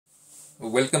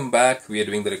Welcome back. We are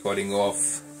doing the recording of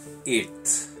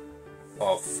 8th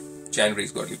of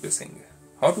January's Godly Blessing.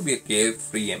 How to be a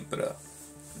carefree emperor.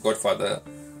 God Father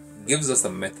gives us a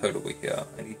method over here,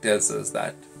 and he tells us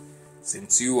that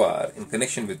since you are in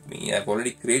connection with me, I've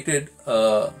already created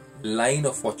a line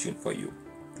of fortune for you,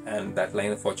 and that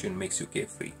line of fortune makes you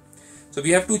carefree. So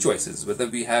we have two choices, whether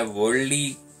we have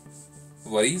worldly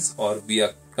worries or we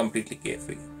are completely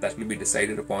carefree. That will be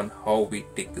decided upon how we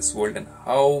take this world and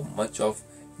how much of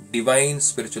divine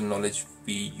spiritual knowledge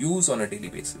we use on a daily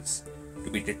basis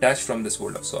to be detached from this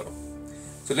world of sorrow.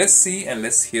 So let's see and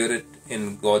let's hear it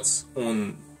in God's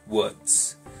own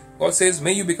words. God says,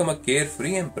 may you become a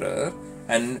carefree emperor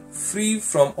and free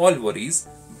from all worries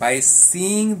by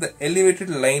seeing the elevated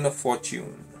line of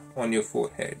fortune on your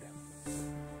forehead.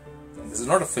 This is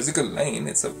not a physical line,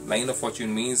 it's a line of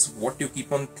fortune, means what you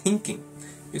keep on thinking.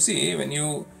 You see, when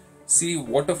you see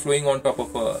water flowing on top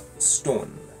of a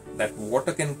stone, that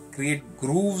water can create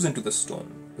grooves into the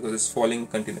stone because it's falling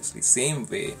continuously. Same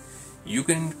way, you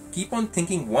can keep on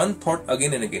thinking one thought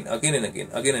again and again,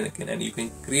 and you can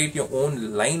create your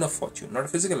own line of fortune. Not a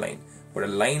physical line, but a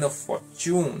line of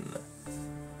fortune,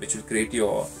 which will create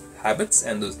your habits,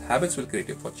 and those habits will create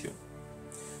your fortune.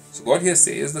 So God here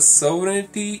says the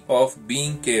sovereignty of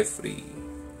being carefree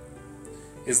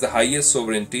is the highest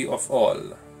sovereignty of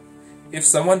all. If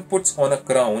someone puts on a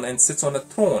crown and sits on a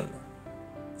throne,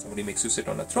 somebody makes you sit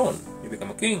on a throne, you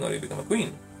become a king or you become a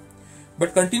queen,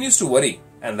 but continues to worry,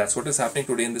 and that's what is happening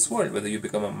today in this world, whether you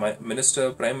become a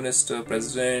minister, prime minister,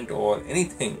 president or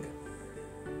anything,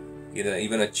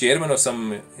 even a chairman of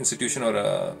some institution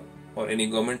or any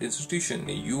government institution,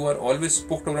 you are always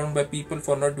poked around by people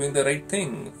for not doing the right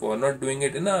thing, for not doing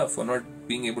it enough, for not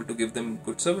being able to give them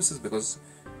good services, because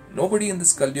nobody in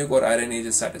this Kali Yuga or Iron Age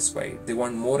is satisfied. They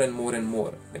want more and more and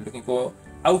more. They're looking for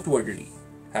outwardly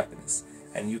happiness,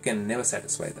 and you can never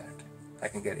satisfy that. I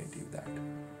can guarantee you that.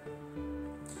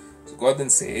 So God then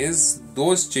says,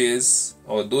 those chairs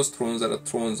or those thrones are the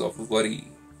thrones of worry,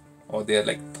 or they are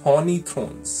like thorny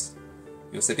thrones.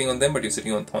 You're sitting on them, but you're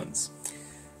sitting on thorns.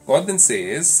 God then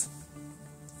says,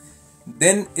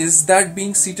 then is that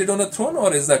being seated on a throne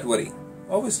or is that worry?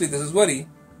 Obviously this is worry.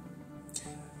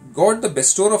 God, the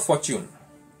bestower of fortune,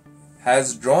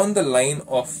 has drawn the line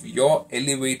of your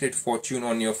elevated fortune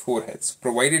on your foreheads,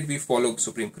 provided we follow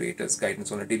Supreme Creator's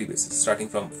guidance on a daily basis, starting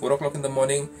from 4 o'clock in the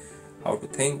morning, how to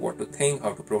think, what to think,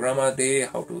 how to program our day,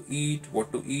 how to eat,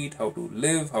 what to eat, how to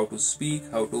live, how to speak,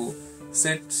 how to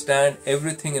sit, stand,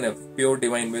 everything in a pure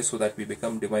divine way, so that we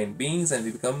become divine beings and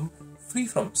we become free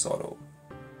from sorrow.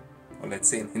 Or let's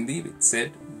say in Hindi, it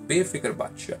said, Befikar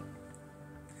Badshah.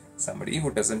 Somebody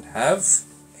who doesn't have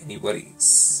any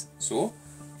worries. So,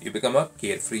 you become a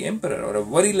carefree emperor or a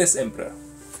worryless emperor.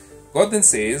 God then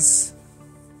says,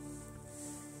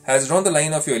 has drawn the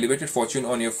line of your elevated fortune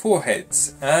on your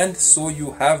foreheads, and so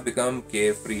you have become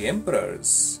carefree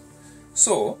emperors.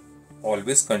 So,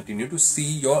 always continue to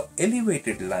see your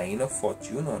elevated line of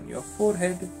fortune on your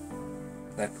forehead.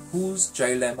 That whose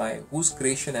child am I? Whose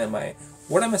creation am I?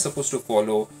 What am I supposed to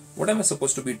follow? What am I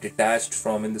supposed to be detached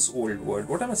from in this old world?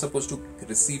 What am I supposed to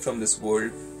receive from this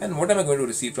world? And what am I going to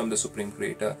receive from the Supreme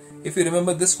Creator? If you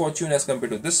remember this fortune as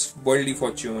compared to this worldly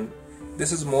fortune,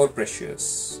 this is more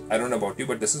precious. I don't know about you,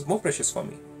 but this is more precious for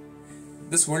me.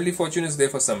 This worldly fortune is there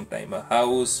for some time. A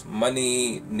house,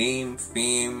 money, name,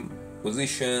 fame,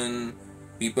 position,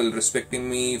 people respecting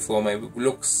me for my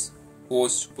looks,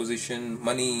 post, position,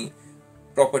 money,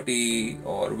 property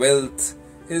or wealth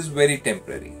is very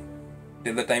temporary.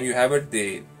 Till the time you have it,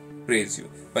 they praise you.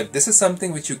 But this is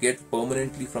something which you get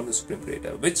permanently from the Supreme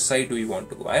Creator. Which side do you want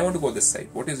to go? I want to go this side.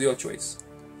 What is your choice?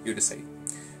 You decide.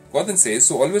 God then says,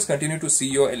 so always continue to see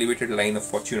your elevated line of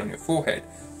fortune on your forehead.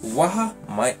 Waha,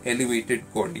 my elevated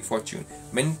godly fortune.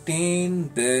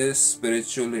 Maintain this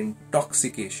spiritual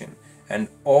intoxication, and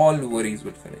all worries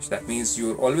will finish. That means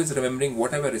you're always remembering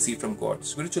what have I received from God.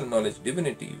 Spiritual knowledge,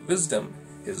 divinity, wisdom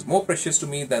is more precious to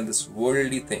me than this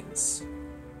worldly things.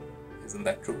 Isn't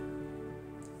that true?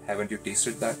 Haven't you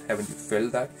tasted that? Haven't you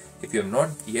felt that? If you have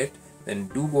not yet, then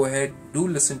do go ahead, do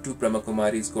listen to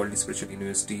Brahmakumaris, Godly Spiritual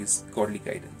University's Godly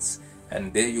Guidance.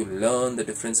 And there you learn the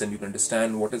difference and you can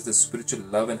understand what is this spiritual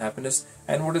love and happiness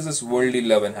and what is this worldly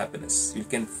love and happiness. You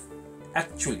can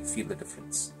actually feel the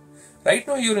difference. Right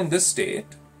now you're in this state,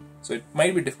 so it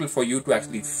might be difficult for you to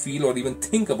actually feel or even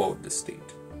think about this state.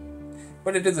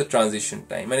 But it is a transition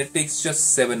time and it takes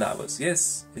just 7 hours.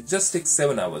 Yes, it just takes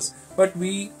 7 hours. But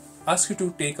we ask you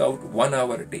to take out 1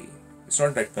 hour a day. It's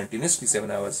not that continuously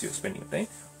 7 hours you're spending your time.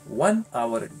 1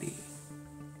 hour a day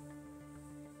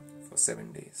for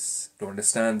 7 days to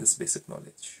understand this basic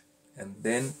knowledge. And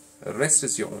then rest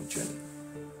is your own journey.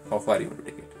 How far you want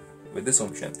to take it? With this Om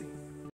Shanti.